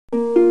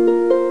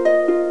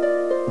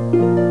Hi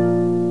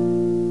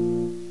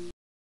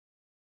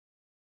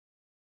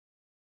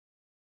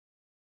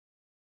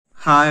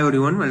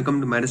everyone,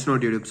 welcome to Medicine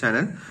Note YouTube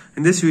channel.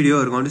 In this video,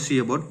 we are going to see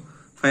about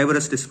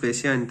fibrous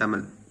dysplasia in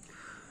Tamil.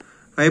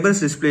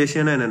 Fibrous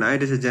dysplasia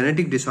it is a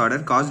genetic disorder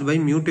caused by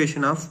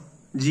mutation of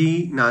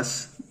GNAS.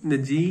 The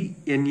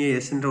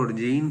GNAS என்ற ஒரு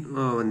gene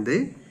வந்து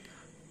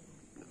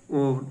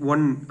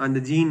அந்த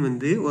gene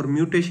வந்து ஒரு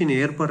mutation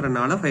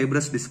ஏற்படுறனால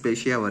fibrous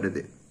dysplasia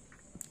வருது.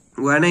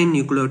 Guanine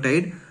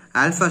nucleotide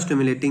alpha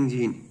stimulating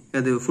gene.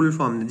 அது full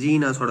form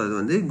GNAS ஓடது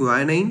வந்து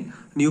guanine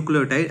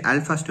nucleotide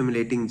alpha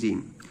stimulating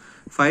gene.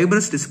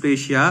 Fibrous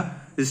dysplasia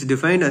is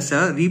defined as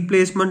a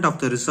replacement of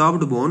the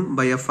resorbed bone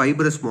by a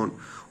fibrous bone.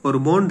 ஒரு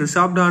bone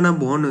resorbed ஆன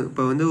bone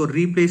இப்போ வந்து ஒரு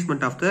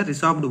replacement of the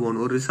resorbed bone.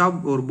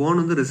 ஒரு bone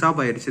வந்து resorb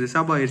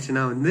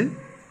ஆயிடுச்சுன்னா வந்து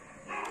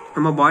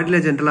நம்ம பாடியில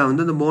ஜென்ரலா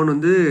வந்து அந்த போன்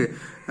வந்து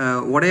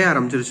உடைய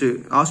ஆரம்பிச்சிருச்சு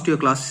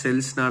ஆஸ்டியோகிளாஸ்ட்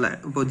செல்ஸ்னால.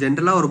 இப்போ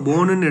ஜென்ரலா ஒரு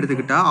போனுன்னு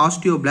எடுத்துக்கிட்டா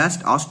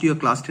ஆஸ்டியோபிளாஸ்ட்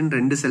ஆஸ்டியோகிளாஸ்ட்னு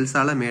ரெண்டு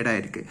செல்ஸால மேட்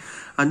ஆயிருக்கு.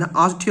 அந்த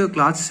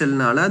ஆஸ்டியோகிளாஸ்ட்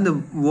செல்னால அந்த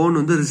போன்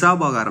வந்து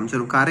ரிசார்வ் ஆக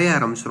ஆரம்பிச்சிடும், கரைய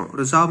ஆரம்பிச்சிடும்.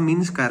 ரிசார்வ்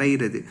மீன்ஸ்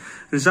கரையிறது.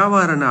 ரிசார்வ்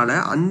ஆகிறனால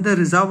அந்த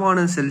ரிசார்வ்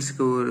ஆன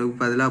செல்ஸ்க்கு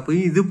பதிலாக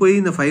போய்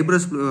இந்த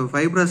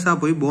ஃபைப்ரஸா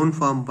போய் போன்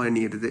ஃபார்ம்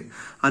பண்ணிடுது.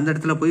 அந்த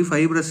இடத்துல போய்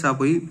ஃபைப்ரஸா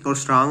போய் ஒரு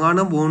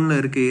ஸ்ட்ராங்கான போன்ல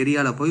இருக்க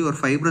ஏரியால போய் ஒரு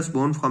ஃபைப்ரஸ்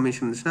போன்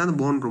ஃபார்மேஷன் இருந்துச்சுன்னா அந்த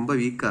போன் ரொம்ப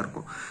வீக்கா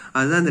இருக்கும்.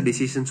 அதுதான் இந்த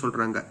டிசீஸ்ன்னு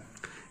சொல்றாங்க.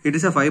 It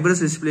is a fibrous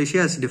dysplasia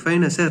as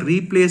defined as a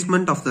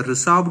replacement of the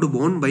resorbed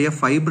bone by a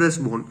fibrous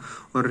bone.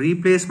 Or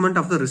replacement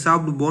of the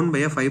resorbed bone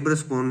by a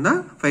fibrous bone தான்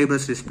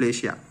fibrous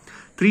dysplasia.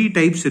 3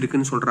 types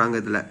இருக்குன்னு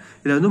சொல்றாங்க இதுல.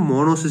 இதுல வந்து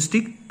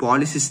monocytic,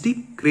 polycystic,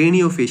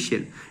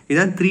 craniofacial.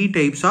 இதான் 3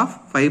 types of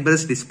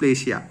fibrous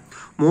dysplasia.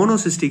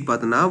 monocytic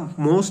பார்த்தோம்னா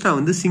மோஸ்டா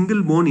வந்து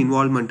சிங்கிள் போன்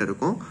இன்வால்வ்மெண்ட்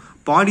இருக்கும்.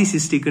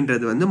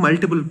 பாலிசிஸ்டிக்ன்றது வந்து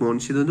மல்டிபிள்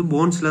போன்ஸ். இது வந்து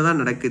போன்ஸ்ல தான்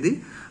நடக்குது.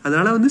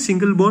 அதனால வந்து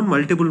சிங்கிள் போன்,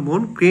 மல்டிபிள்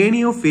போன்.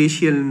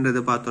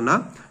 கிரேனியோஃபேஷியல்ன்றது பார்த்தோம்னா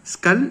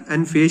ஸ்கல்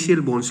அண்ட்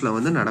ஃபேஷியல் போன்ஸ்ல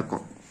வந்து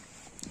நடக்கும்.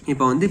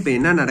 இப்போ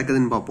என்ன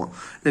நடக்குதுன்னு பார்ப்போம்.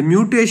 The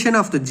mutation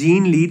of the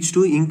gene leads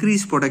to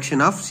increased production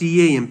of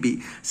CAMP.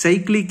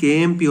 cyclic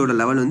AMP ஓட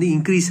லெவல் வந்து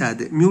இன்க்ரீஸ்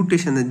ஆகுது.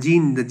 மியூட்டேஷன்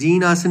இந்த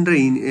ஜீனாஸ்ன்ற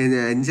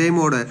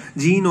என்சைமோட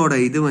ஜீனோட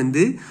இது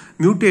வந்து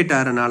மியூட்டேட்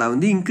ஆகிறனால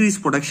வந்து இன்க்ரீஸ்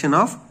ப்ரொடக்ஷன்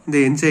ஆஃப் இந்த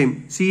என்சைம்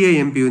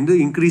CAMP வந்து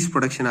இன்க்ரீஸ்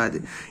ப்ரொடக்ஷன்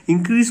ஆகுது.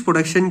 Increase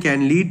production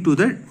can lead to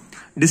the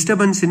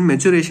disturbance in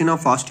maturation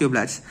of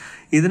osteoblasts.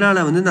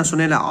 இதனால வந்து நான்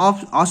சொன்னேன்ல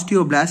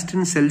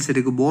ஆஸ்டியோபிளாஸ்ட்னு செல்ஸ்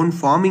இருக்கு. போன்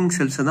ஃபார்மிங்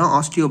செல்ஸ் தான்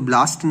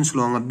ஆஸ்டியோபிளாஸ்ட்னு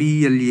சொல்லுவாங்க,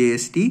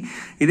 BLAST.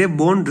 இதே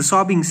போன்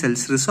ரிசார்பிங்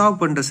செல்ஸ், ரிசார்வ்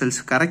பண்ற செல்ஸ்,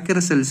 கரைக்கிற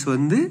செல்ஸ்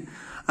வந்து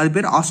அது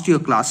பேர்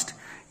ஆஸ்டியோகிளாஸ்ட்.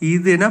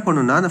 இது என்ன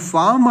பண்ணுன்னா அந்த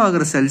ஃபார்ம்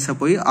ஆகிற செல்ஸை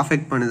போய்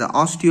அஃபெக்ட் பண்ணுது.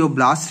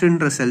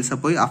 ஆஸ்டியோபிளாஸ்ட்ன்ற செல்ஸை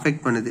போய்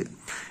அஃபெக்ட் பண்ணுது.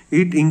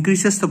 It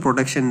increases the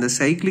production. The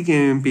cyclic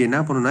AMP என்ன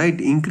பண்ணுன்னா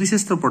it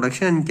increases the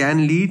production and can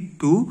lead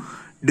to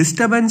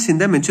disturbance in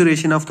the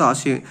maturation of the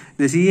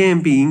the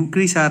CAMP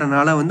increase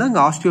ஆகிறனால வந்து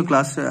அங்கே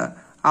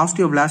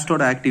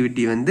ஆஸ்டியோபிளாஸ்டோட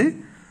ஆக்டிவிட்டி வந்து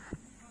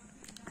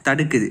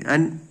தடுக்குது.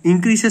 And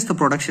increases the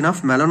production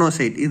of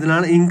melanocyte.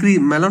 இதனால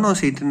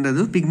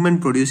மெலனோசைட்ன்றது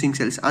pigment producing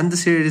cells. அந்த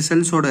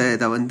செல்ஸோட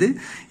இதை வந்து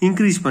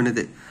இன்க்ரீஸ்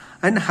பண்ணுது.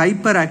 And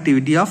hyper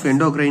activity of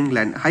endocrine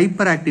gland.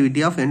 Hyper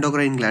activity of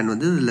endocrine gland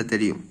வந்து இதில்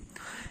தெரியும்.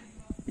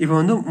 இப்போ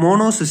வந்து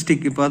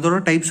மோனோசிஸ்டிக், இப்போ அதோட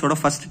டைப்ஸோட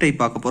ஃபர்ஸ்ட் டைப்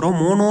பார்க்க போகிறோம்.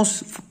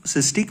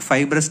 மோனோசிஸ்டிக்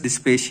ஃபைப்ரஸ்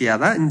டிஸ்பிளேசியா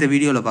தான் இந்த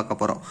வீடியோவில் பார்க்க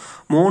போகிறோம்.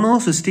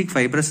 மோனோசிஸ்டிக்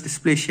ஃபைப்ரஸ்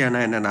டிஸ்பிளேசியானா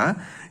என்னன்னா,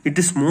 it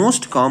is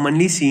most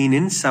commonly scene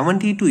in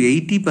 70 to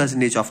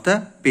 80% of the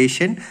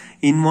patient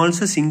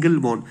involves a single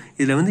phone.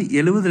 இதில் வந்து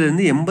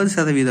 70%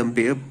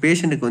 80%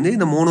 பேஷண்ட்டுக்கு வந்து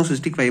இந்த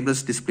மோனோசிஸ்டிக்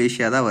ஃபைப்ரஸ்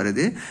டிஸ்பிளேசியா தான்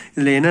வருது.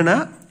 இதில் என்னன்னா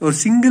ஒரு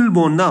சிங்கிள்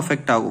போன் தான்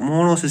அஃபெக்ட் ஆகும்.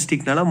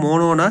 மோனோசிஸ்டிக்னால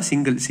மோனோனா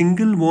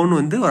சிங்கிள் போன்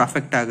வந்து ஒரு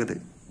அஃபெக்ட் ஆகுது.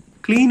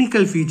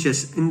 கிளினிக்கல்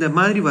ஃபீச்சர்ஸ் இந்த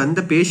மாதிரி வந்த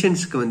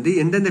பேஷண்ட்ஸ்க்கு வந்து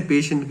எந்தெந்த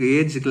பேஷண்ட்க்கு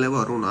ஏஜ்க்குள்ள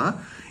வரும்னா,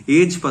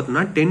 ஏஜ்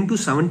பார்த்தோம்னா 10 to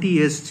 70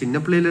 இயர்ஸ்,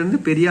 சின்ன பிள்ளையிலேருந்து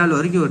பெரிய ஆள்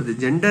வரைக்கும் வருது.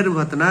 ஜெண்டர்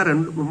பார்த்தோன்னா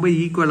ரொம்ப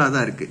ஈக்குவலாக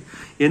தான் இருக்கு.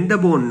 எந்த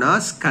போன்னா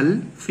ஸ்கல்,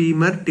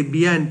 ஃபீமர்,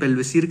 டிபியா அண்ட்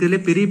பெல்விஸ்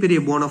இருக்கிறதுலே பெரிய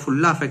பெரிய போனை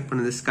ஃபுல்லாக அஃபெக்ட்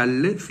பண்ணுது. Skull,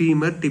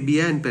 femur,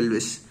 டிபியா and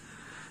pelvis.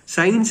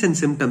 Science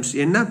and symptoms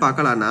என்ன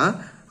பார்க்கலாம்னா,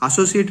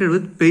 அசோசியேட்டட்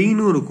வித்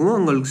பெயினும் இருக்கும்,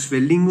 உங்களுக்கு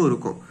ஸ்வெல்லிங்கும்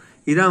இருக்கும்.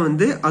 இதான்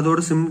வந்து அதோட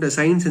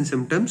science and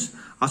symptoms.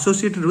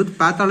 Associated with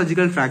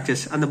pathological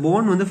fractures. அந்த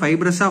போன் வந்து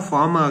ஃபைப்ரஸா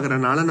ஃபார்ம்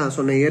ஆகுறதுனால நான்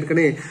சொன்னேன்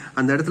ஏற்கனவே,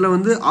 அந்த இடத்துல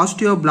வந்து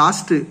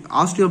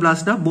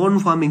ஆஸ்டியோபிளாஸ்ட்னா போன்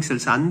ஃபார்மிங்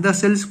செல்ஸ், அந்த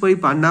செல்ஸ் போய்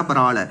பண்ணா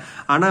பரவாயில்ல.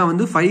 ஆனா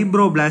வந்து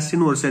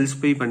ஃபைப்ரோபிளாஸ்ட்னு ஒரு செல்ஸ்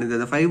போய் பண்ணுது.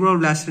 அந்த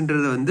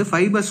ஃபைப்ரோபிளாஸ்ட்ன்றது வந்து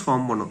ஃபைபர்ஸ்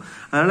ஃபார்ம் பண்ணும்.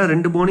 அதனால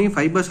ரெண்டு போனையும்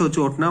ஃபைபர்ஸ்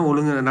வச்சு ஓட்டினா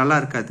ஒழுங்கு நல்லா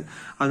இருக்காது.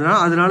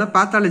 அதனால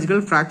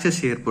பேத்தாலஜிக்கல்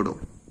ஃப்ராக்சர்ஸ் ஏற்படும்.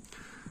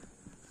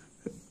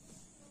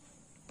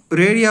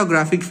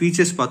 ரேடியோகிராஃபிக்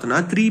ஃபீச்சர்ஸ் பார்த்தோம்னா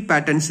 3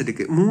 பேட்டர்ன்ஸ்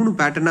இருக்கு. 3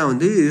 பேட்டர்னா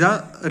வந்து இதுதான்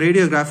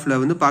ரேடியோகிராஃபில்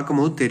வந்து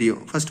பார்க்கும்போது தெரியும்.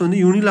 ஃபர்ஸ்ட் வந்து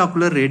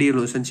யூனிலாக்குலர்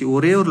ரேடியோலூசன்சி,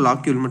 ஒரே ஒரு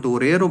லாக்யூல் மட்டும்,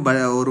 ஒரே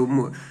ஒரு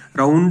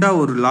ரவுண்டா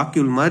ஒரு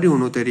லாக்யூல் மாதிரி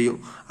ஒன்று தெரியும்.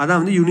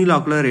 அதான் வந்து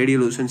யூனிலாக்குலர்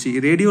ரேடியோலூசன்சி.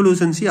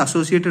 ரேடியோலூசன்சி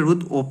அசோசியேட்டட்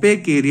வித்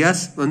ஒபேக்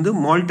ஏரியாஸ் வந்து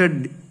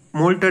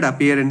மோல்டட்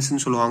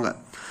அப்பியரன்ஸ்ன்னு சொல்லுவாங்க.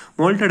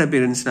 மோல்டட்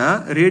அப்பியரன்ஸ்னா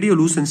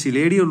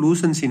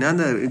ரேடியோலூசன்சினா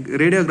அந்த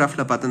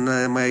ரேடியோகிராஃபில் பார்த்தோம்னா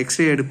நம்ம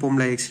எக்ஸ்ரே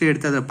எடுப்போம்ல, எக்ஸ்ரே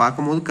எடுத்து அதை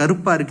பார்க்கும்போது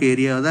கருப்பாக இருக்க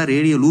ஏரியா தான்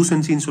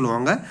ரேடியோலூசன்சின்னு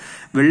சொல்லுவாங்க,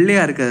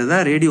 வெள்ளையாக இருக்கிறது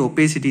தான் ரேடியோ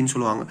ஒபேசிட்டின்னு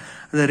சொல்லுவாங்க.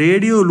 அந்த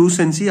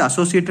ரேடியோலூசன்சி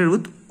அசோசியேட்டட்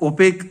வித்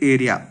ஒபேக்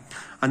ஏரியா,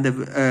 அந்த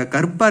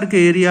கருப்பாக இருக்க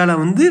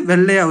ஏரியாவில் வந்து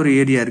வெள்ளையாக ஒரு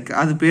ஏரியா இருக்குது,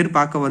 அது பேர்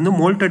பார்க்க வந்து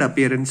மோல்டட்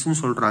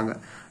அப்பியரன்ஸ்னு சொல்கிறாங்க.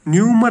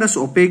 Numerous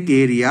opaque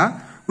area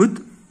with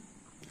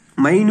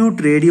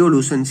minute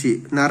ரேடியோலூசன்சி,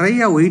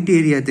 நிறைய ஒயிட்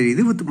ஏரியா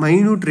தெரியுது வித்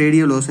மைன்யூட்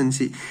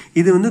ரேடியோலூசன்சி.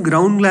 இது வந்து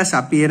ground class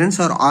appearance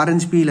R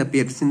orange feel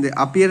appearance. இந்த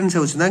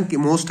அப்பியரன்ஸை வச்சு தான்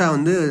மோஸ்ட்டாக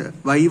வந்து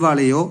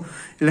வைவாலையோ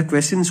இல்லை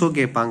கொஸ்டின்ஸோ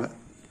கேட்பாங்க.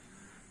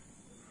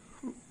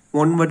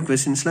 1 word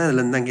கொஸ்டின்ஸ்லாம்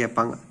இதுலேருந்து தான்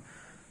கேட்பாங்க.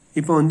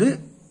 இப்போ வந்து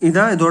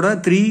இதான் இதோட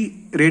 3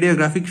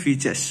 radiographic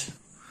features.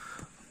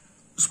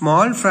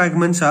 Small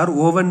fragments R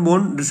oven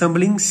phone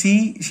resembling C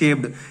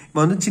shaped. இப்போ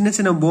வந்து சின்ன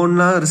சின்ன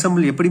போன்லாம்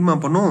ரிசம்பிள் எப்படிமா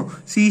பண்ணும்,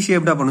 சி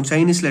ஷேப்டாக பண்ணும்,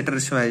 சைனீஸ்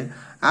லெட்டர்ஸ்.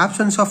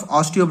 ஆப்சன்ஸ் ஆஃப்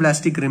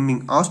ஆஸ்டியோபிளாஸ்டிக்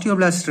ரிம்மிங்,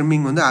 ஆஸ்டியோபிளாஸ்ட்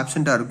ரிம்மிங் வந்து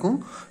ஆப்சென்ட்டாக இருக்கும்.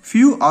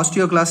 ஃபியூ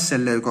ஆஸ்டியோகிளாஸ்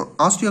செல் இருக்கும்,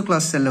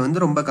 ஆஸ்டியோகிளாஸ் செல்ல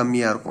வந்து ரொம்ப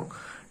கம்மியாக இருக்கும்.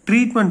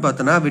 ட்ரீட்மெண்ட்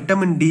பார்த்தோன்னா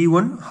vitamin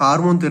D1,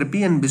 hormone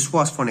therapy and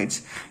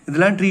பிஸ்வாஸ்போனேட்ஸ்,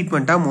 இதெல்லாம்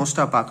ட்ரீட்மெண்ட்டாக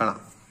மோஸ்ட்டாக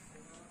பார்க்கலாம்.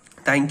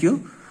 தேங்க்யூ.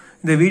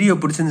 இந்த வீடியோ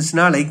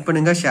பிடிச்சிருந்துச்சுன்னா லைக்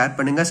பண்ணுங்கள், ஷேர்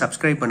பண்ணுங்கள்,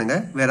 சப்ஸ்கிரைப்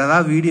பண்ணுங்கள். வேறு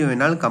ஏதாவது வீடியோ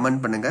வேணாலும் கமெண்ட்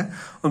பண்ணுங்கள்.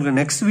 உங்களுக்கு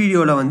நெக்ஸ்ட்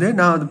வீடியோவில் வந்து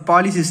நான்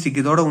பாலிசிஸ்டிக்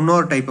இதோட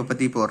இன்னொரு டைப்பை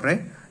பற்றி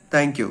போடுறேன்.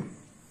 தேங்க்யூ.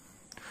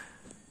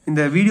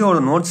 இந்த வீடியோவோட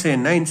நோட்ஸ்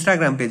என்ன,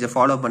 இன்ஸ்டாகிராம் பேஜை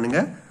ஃபாலோ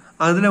பண்ணுங்கள்.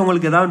 அதில்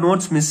உங்களுக்கு ஏதாவது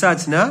நோட்ஸ் மிஸ்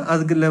ஆச்சுன்னா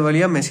அதுக்கு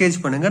வழியாக மெசேஜ்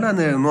பண்ணுங்கள், நான்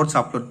அந்த நோட்ஸ்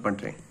அப்லோட்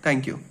பண்ணுறேன்.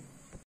 தேங்க்யூ.